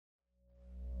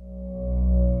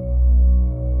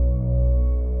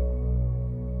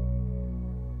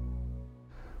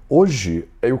Hoje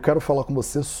eu quero falar com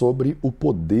você sobre o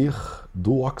poder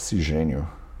do oxigênio.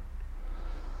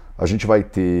 A gente vai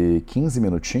ter 15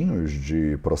 minutinhos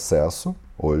de processo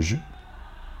hoje.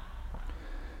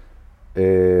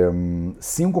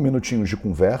 5 minutinhos de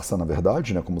conversa, na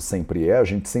verdade, né, como sempre é. A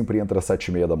gente sempre entra às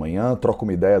 7h30 da manhã, troca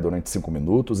uma ideia durante 5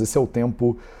 minutos. Esse é o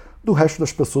tempo do resto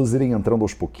das pessoas irem entrando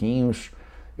aos pouquinhos.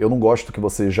 Eu não gosto que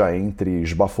você já entre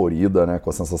esbaforida, né, com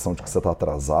a sensação de que você está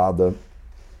atrasada.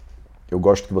 Eu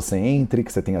gosto que você entre,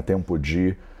 que você tenha tempo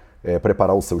de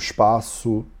preparar o seu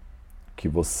espaço, que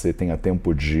você tenha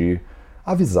tempo de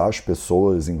avisar as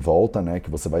pessoas em volta, né, que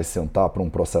você vai sentar para um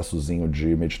processozinho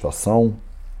de meditação,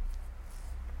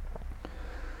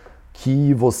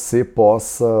 que você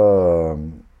possa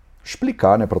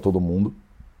explicar, né, para todo mundo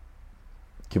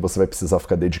que você vai precisar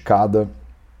ficar dedicada,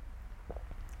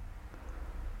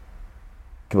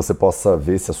 que você possa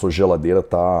ver se a sua geladeira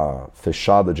está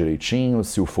fechada direitinho,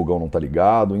 se o fogão não está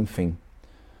ligado, enfim.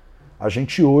 A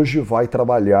gente hoje vai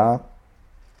trabalhar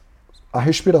a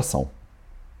respiração.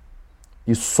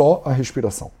 E só a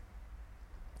respiração.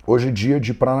 Hoje é dia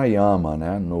de pranayama,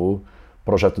 né, no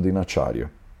projeto Dinacharya.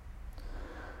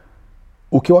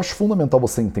 O que eu acho fundamental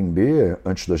você entender,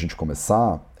 antes da gente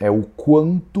começar, é o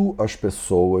quanto as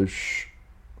pessoas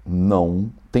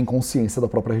não têm consciência da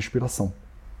própria respiração.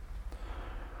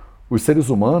 Os seres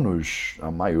humanos, a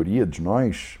maioria de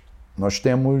nós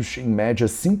temos em média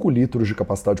 5 litros de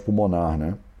capacidade pulmonar,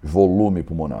 né? Volume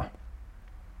pulmonar.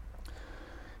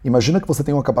 Imagina que você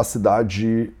tem uma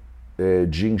capacidade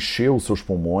de encher os seus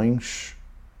pulmões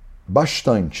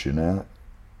bastante, né?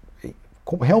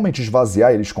 Realmente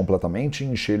esvaziar eles completamente e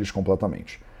encher eles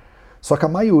completamente. Só que a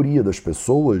maioria das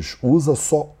pessoas usa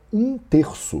só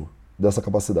 1/3 dessa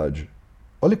capacidade.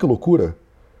 Olha que loucura!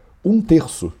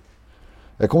 1/3.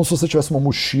 É como se você tivesse uma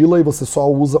mochila e você só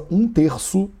usa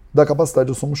 1/3 da capacidade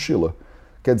da sua mochila.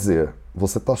 Quer dizer,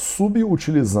 você está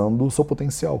subutilizando o seu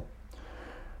potencial.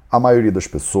 A maioria das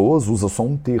pessoas usa só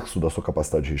 1/3 da sua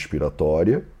capacidade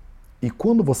respiratória, e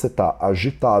quando você está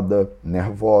agitada,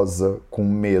 nervosa, com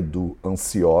medo,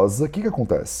 ansiosa, o que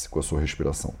acontece com a sua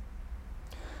respiração?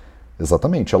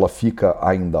 Exatamente, ela fica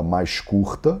ainda mais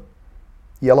curta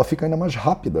e ela fica ainda mais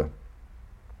rápida.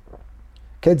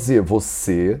 Quer dizer,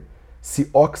 você se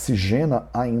oxigena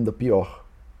ainda pior.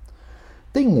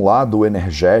 Tem um lado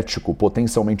energético,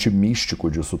 potencialmente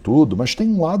místico disso tudo, mas tem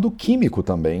um lado químico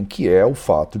também, que é o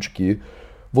fato de que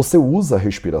você usa a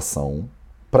respiração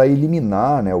para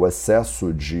eliminar, né, o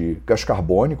excesso de gás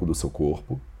carbônico do seu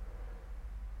corpo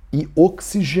e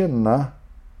oxigenar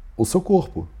o seu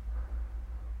corpo.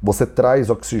 Você traz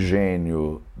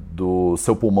oxigênio do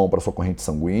seu pulmão para a sua corrente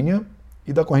sanguínea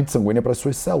e da corrente sanguínea para as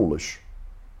suas células.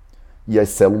 E as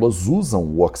células usam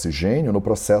o oxigênio no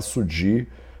processo de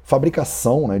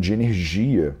fabricação, né, de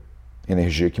energia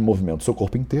que movimenta o seu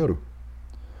corpo inteiro.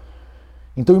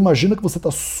 Então imagina que você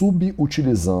está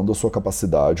subutilizando a sua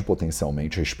capacidade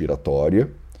potencialmente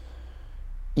respiratória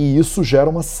e isso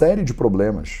gera uma série de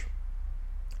problemas.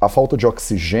 A falta de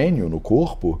oxigênio no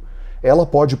corpo, ela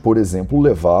pode, por exemplo,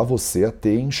 levar você a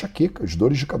ter enxaquecas,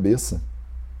 dores de cabeça.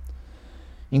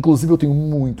 Inclusive eu tenho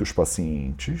muitos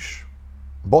pacientes,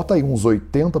 bota aí uns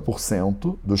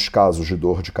 80% dos casos de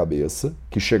dor de cabeça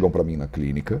que chegam para mim na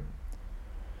clínica,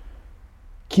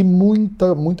 que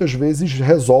muitas vezes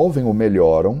resolvem ou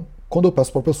melhoram quando eu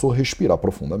peço para a pessoa respirar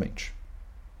profundamente.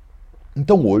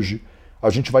 Então hoje a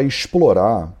gente vai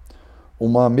explorar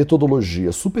uma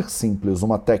metodologia super simples,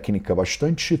 uma técnica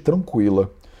bastante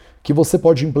tranquila, que você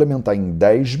pode implementar em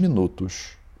 10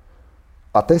 minutos,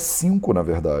 até 5 na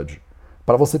verdade,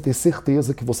 para você ter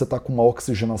certeza que você está com uma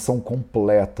oxigenação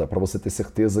completa, para você ter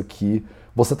certeza que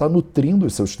você está nutrindo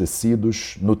os seus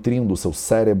tecidos, nutrindo o seu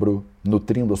cérebro,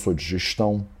 nutrindo a sua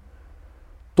digestão.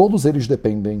 Todos eles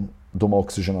dependem de uma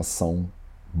oxigenação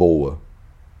boa.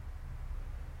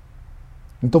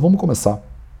 Então vamos começar.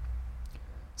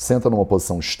 Senta numa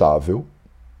posição estável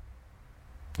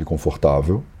e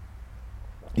confortável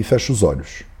e fecha os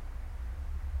olhos.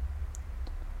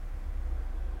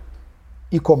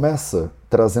 E começa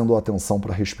trazendo a atenção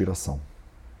para a respiração.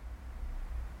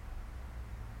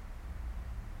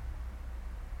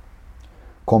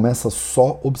 Começa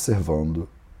só observando,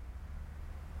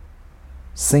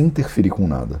 sem interferir com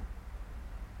nada.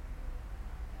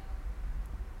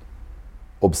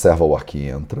 Observa o ar que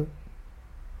entra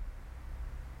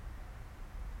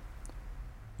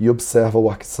e observa o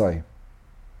ar que sai.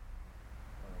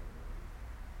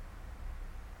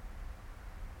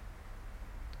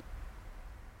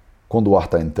 Quando o ar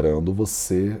está entrando,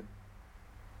 você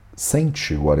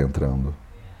sente o ar entrando.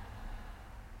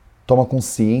 Toma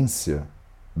consciência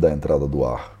da entrada do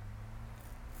ar.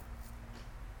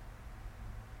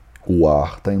 O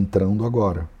ar está entrando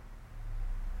agora.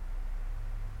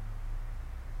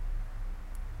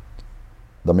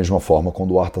 Da mesma forma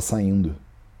quando o ar está saindo.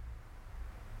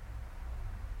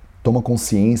 Toma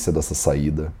consciência dessa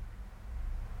saída.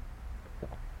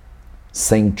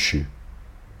 Sente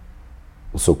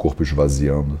o seu corpo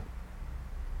esvaziando.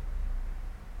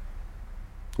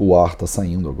 O ar está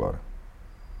saindo agora.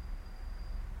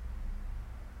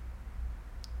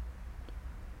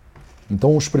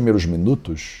 Então, os primeiros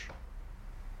minutos,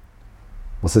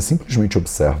 você simplesmente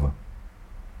observa.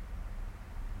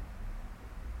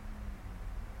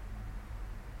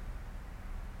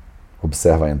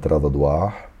 Observa a entrada do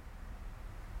ar.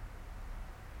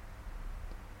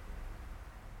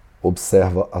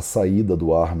 Observa a saída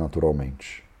do ar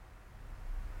naturalmente.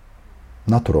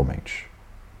 Naturalmente.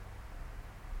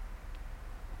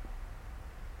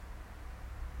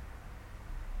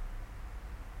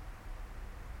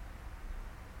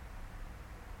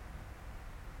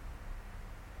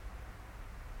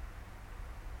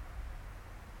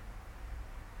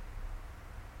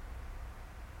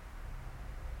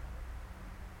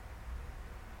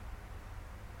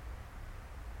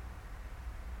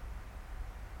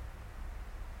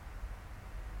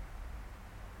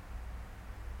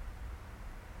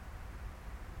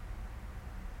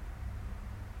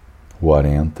 O ar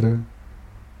entra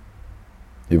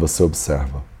e você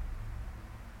observa.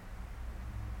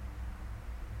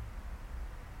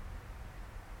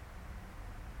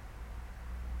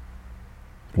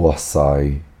 O ar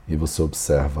sai e você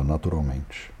observa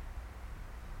naturalmente.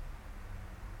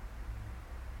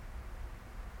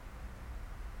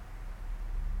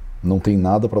 Não tem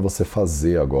nada para você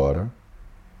fazer agora.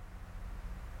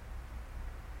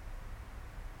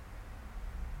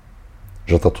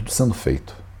 Já está tudo sendo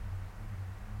feito.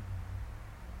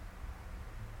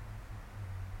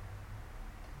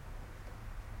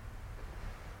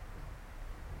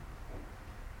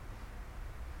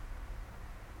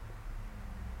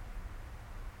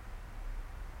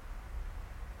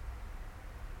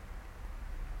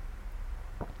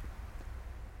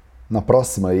 Na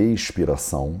próxima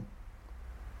expiração,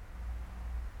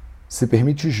 se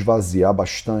permite esvaziar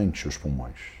bastante os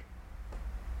pulmões.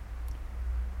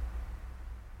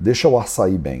 Deixa o ar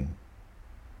sair bem.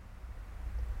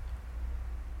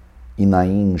 E na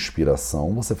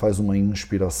inspiração, você faz uma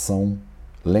inspiração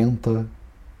lenta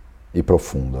e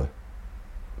profunda.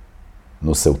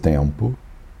 No seu tempo,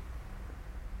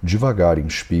 devagar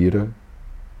inspira.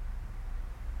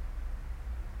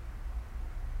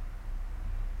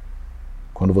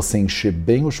 Quando você encher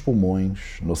bem os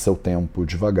pulmões, no seu tempo,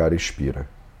 devagar expira.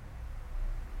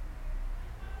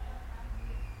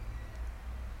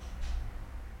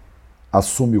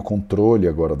 Assume o controle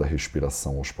agora da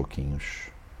respiração aos pouquinhos.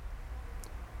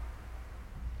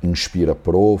 Inspira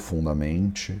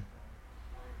profundamente.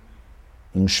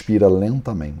 Inspira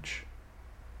lentamente.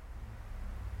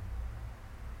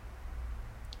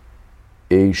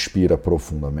 Expira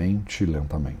profundamente e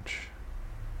lentamente.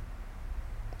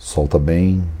 Solta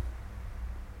bem.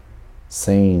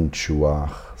 Sente o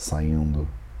ar saindo.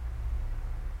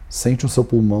 Sente o seu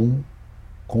pulmão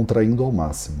contraindo ao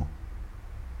máximo.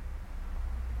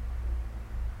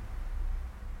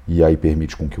 E aí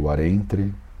permite com que o ar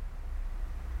entre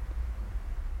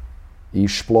e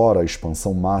explora a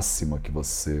expansão máxima que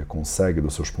você consegue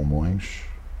dos seus pulmões,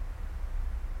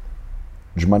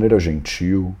 de maneira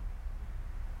gentil,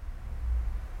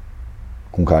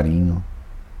 com carinho.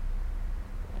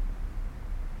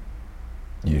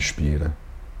 E expira.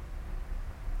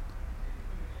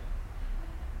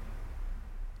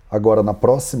 Agora, na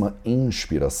próxima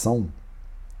inspiração,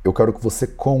 eu quero que você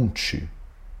conte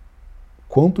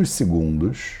quantos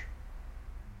segundos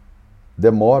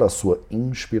demora a sua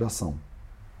inspiração.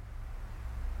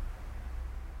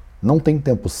 Não tem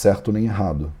tempo certo nem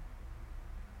errado.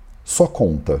 Só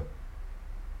conta.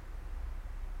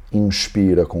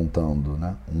 Inspira contando,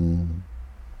 né? 1,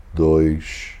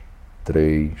 2,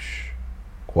 3,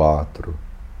 4.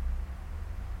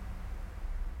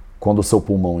 Quando o seu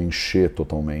pulmão encher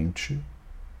totalmente,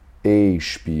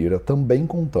 expira, também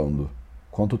contando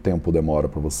quanto tempo demora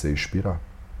para você expirar.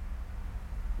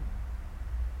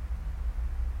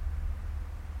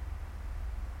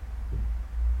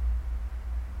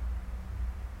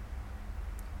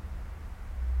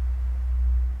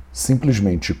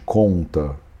 Simplesmente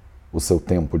conta o seu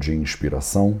tempo de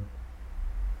inspiração.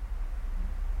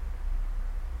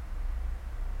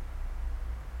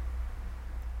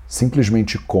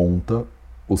 Simplesmente conta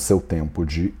o seu tempo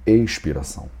de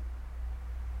expiração.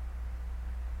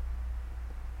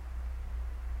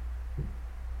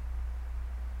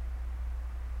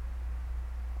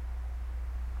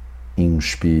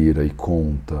 Inspira e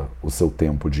conta o seu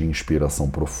tempo de inspiração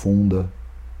profunda,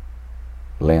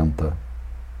 lenta.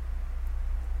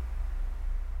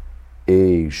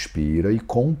 Expira e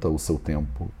conta o seu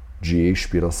tempo de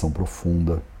expiração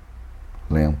profunda,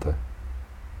 lenta.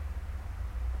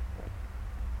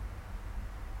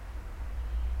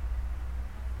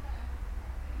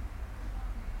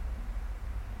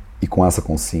 E com essa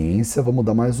consciência, vamos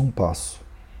dar mais um passo.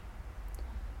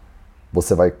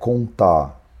 Você vai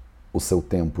contar o seu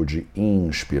tempo de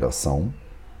inspiração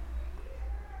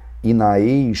e na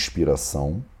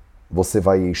expiração, você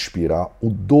vai expirar o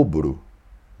dobro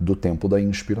do tempo da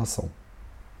inspiração.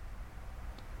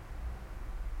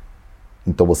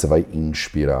 Então você vai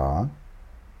inspirar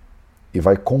e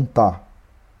vai contar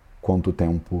quanto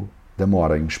tempo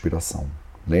demora a inspiração,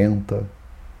 lenta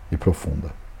e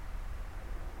profunda.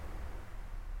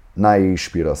 Na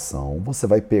expiração, você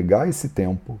vai pegar esse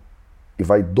tempo e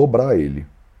vai dobrar ele.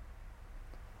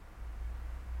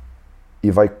 E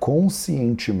vai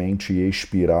conscientemente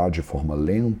expirar de forma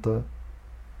lenta,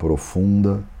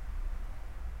 profunda,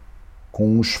 com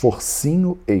um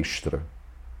esforcinho extra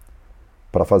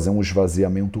para fazer um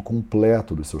esvaziamento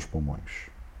completo dos seus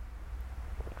pulmões.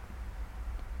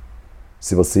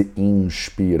 Se você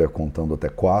inspira contando até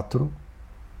 4,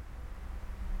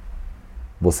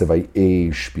 você vai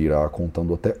expirar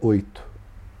contando até 8.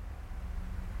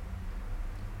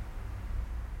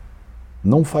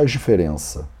 Não faz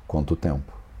diferença quanto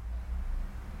tempo.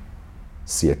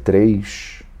 Se é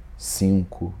 3,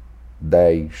 5,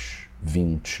 10,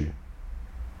 20.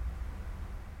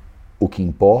 O que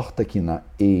importa é que na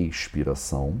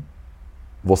expiração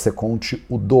você conte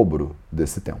o dobro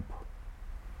desse tempo.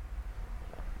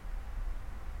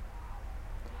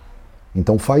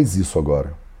 Então faz isso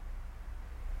agora.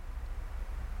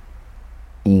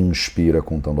 Inspira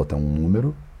contando até um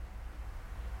número.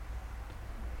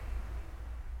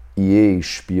 E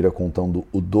expira contando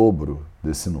o dobro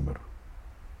desse número.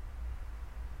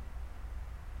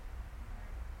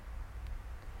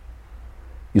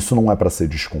 Isso não é para ser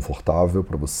desconfortável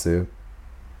para você.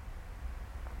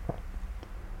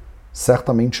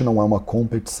 Certamente não é uma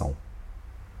competição.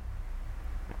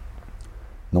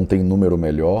 Não tem número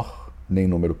melhor nem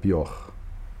número pior.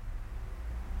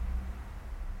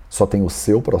 Só tem o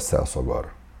seu processo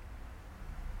agora.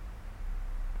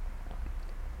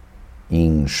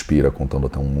 Inspira contando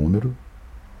até um número.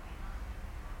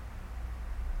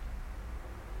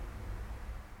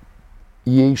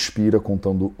 E expira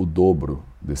contando o dobro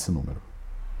desse número.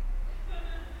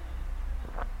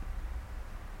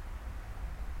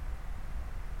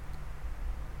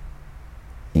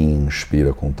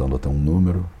 Inspira contando até um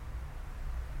número.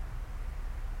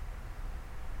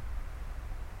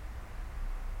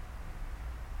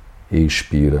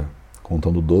 Expira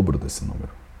contando o dobro desse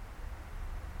número.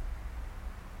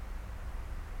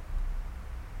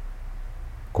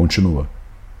 Continua.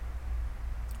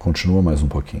 Continua mais um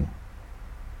pouquinho.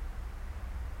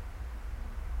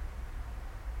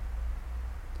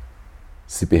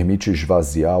 Se permite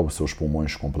esvaziar os seus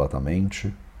pulmões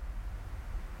completamente.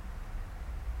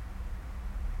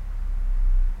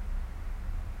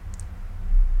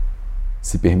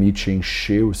 Se permite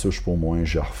encher os seus pulmões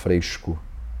de ar fresco,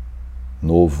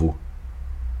 novo.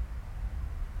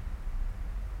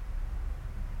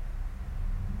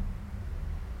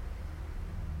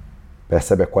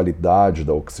 Percebe a qualidade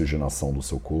da oxigenação do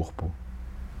seu corpo.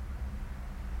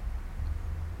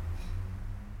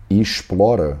 E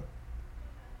explora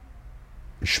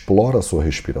a sua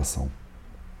respiração.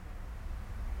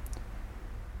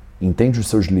 Entende os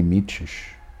seus limites,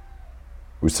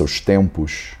 os seus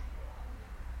tempos.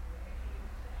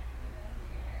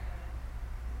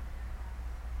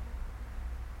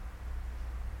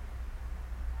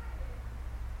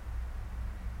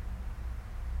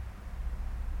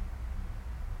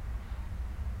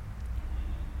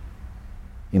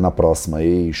 E na próxima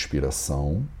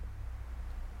expiração,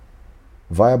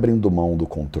 vai abrindo mão do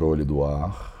controle do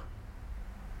ar,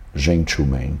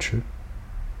 gentilmente.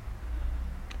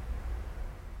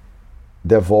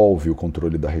 Devolve o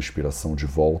controle da respiração de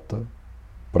volta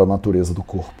para a natureza do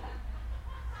corpo.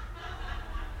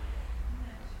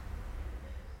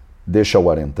 Deixa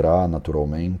o ar entrar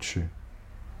naturalmente.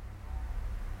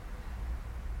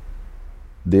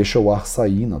 Deixa o ar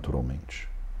sair naturalmente.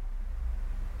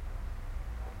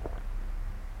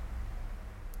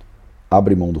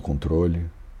 Abre mão do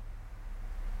controle.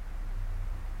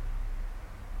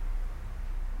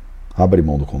 Abre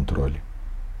mão do controle.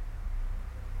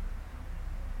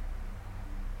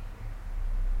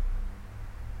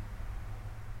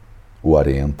 O ar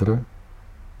entra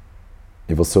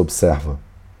e você observa.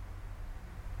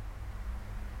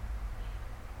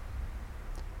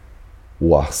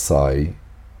 o ar sai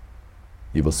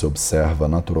e você observa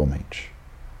naturalmente.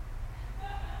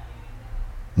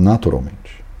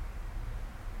 Naturalmente.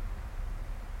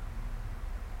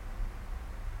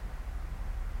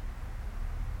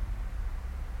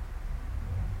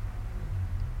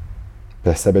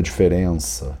 Percebe a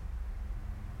diferença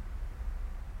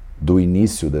do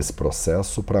início desse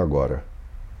processo para agora.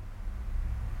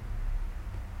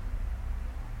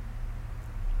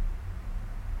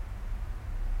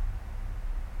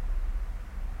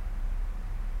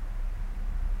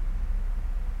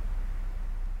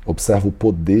 Observa o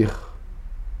poder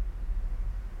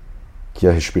que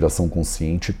a respiração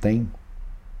consciente tem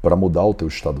para mudar o teu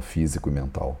estado físico e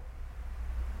mental.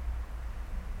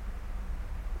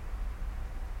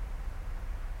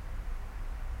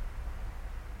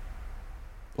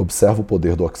 Observa o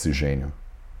poder do oxigênio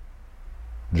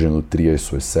de nutrir as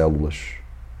suas células.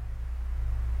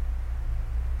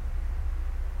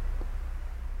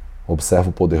 Observa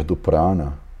o poder do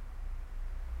prana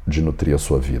de nutrir a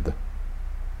sua vida.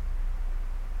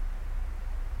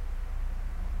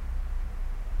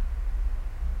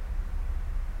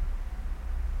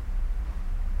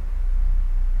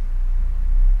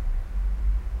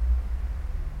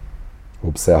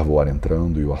 Observa o ar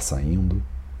entrando e o ar saindo.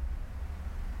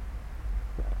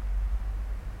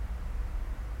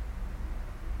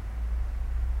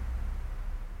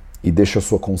 E deixa a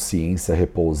sua consciência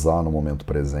repousar no momento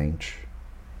presente.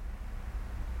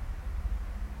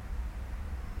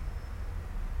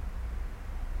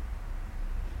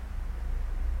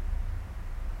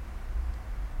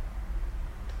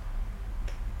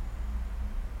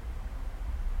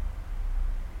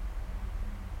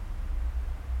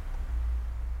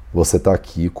 Você está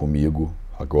aqui comigo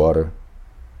agora.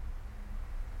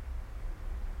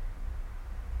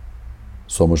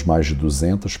 Somos mais de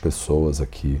 200 pessoas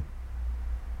aqui,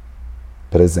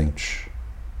 presentes,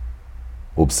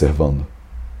 observando.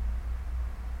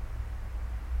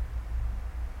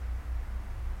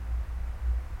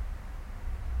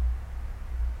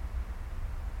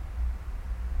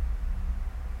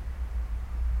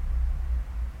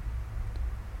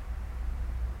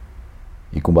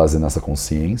 E com base nessa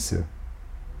consciência,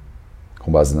 com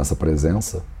base nessa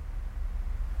presença,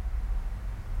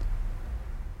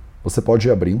 você pode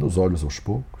ir abrindo os olhos aos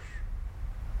poucos.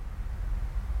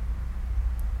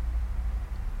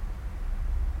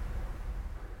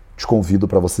 Te convido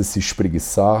para você se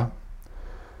espreguiçar,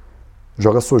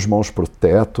 joga suas mãos para o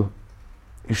teto,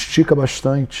 estica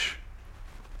bastante.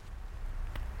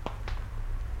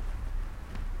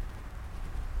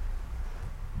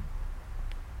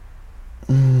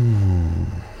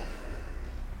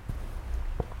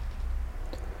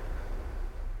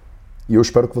 E eu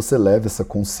espero que você leve essa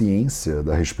consciência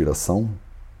da respiração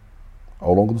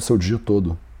ao longo do seu dia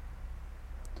todo.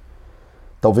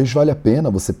 Talvez valha a pena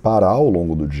você parar ao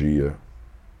longo do dia,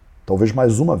 talvez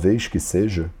mais uma vez que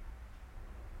seja,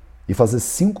 e fazer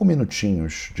 5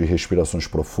 minutinhos de respirações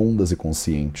profundas e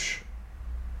conscientes.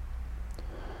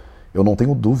 Eu não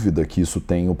tenho dúvida que isso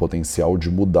tem o potencial de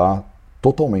mudar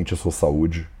totalmente a sua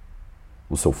saúde,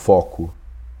 o seu foco,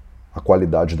 a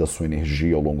qualidade da sua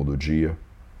energia ao longo do dia.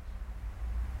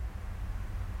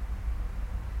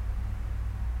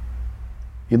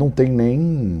 E não tem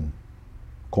nem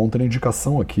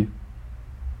contraindicação aqui.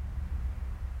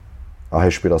 A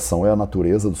respiração é a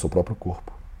natureza do seu próprio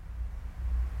corpo.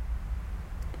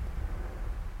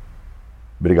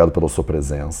 Obrigado pela sua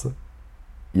presença.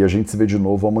 E a gente se vê de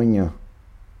novo amanhã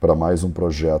para mais um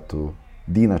projeto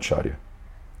Dinacharya.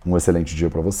 Um excelente dia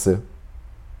para você.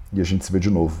 E a gente se vê de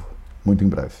novo muito em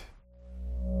breve.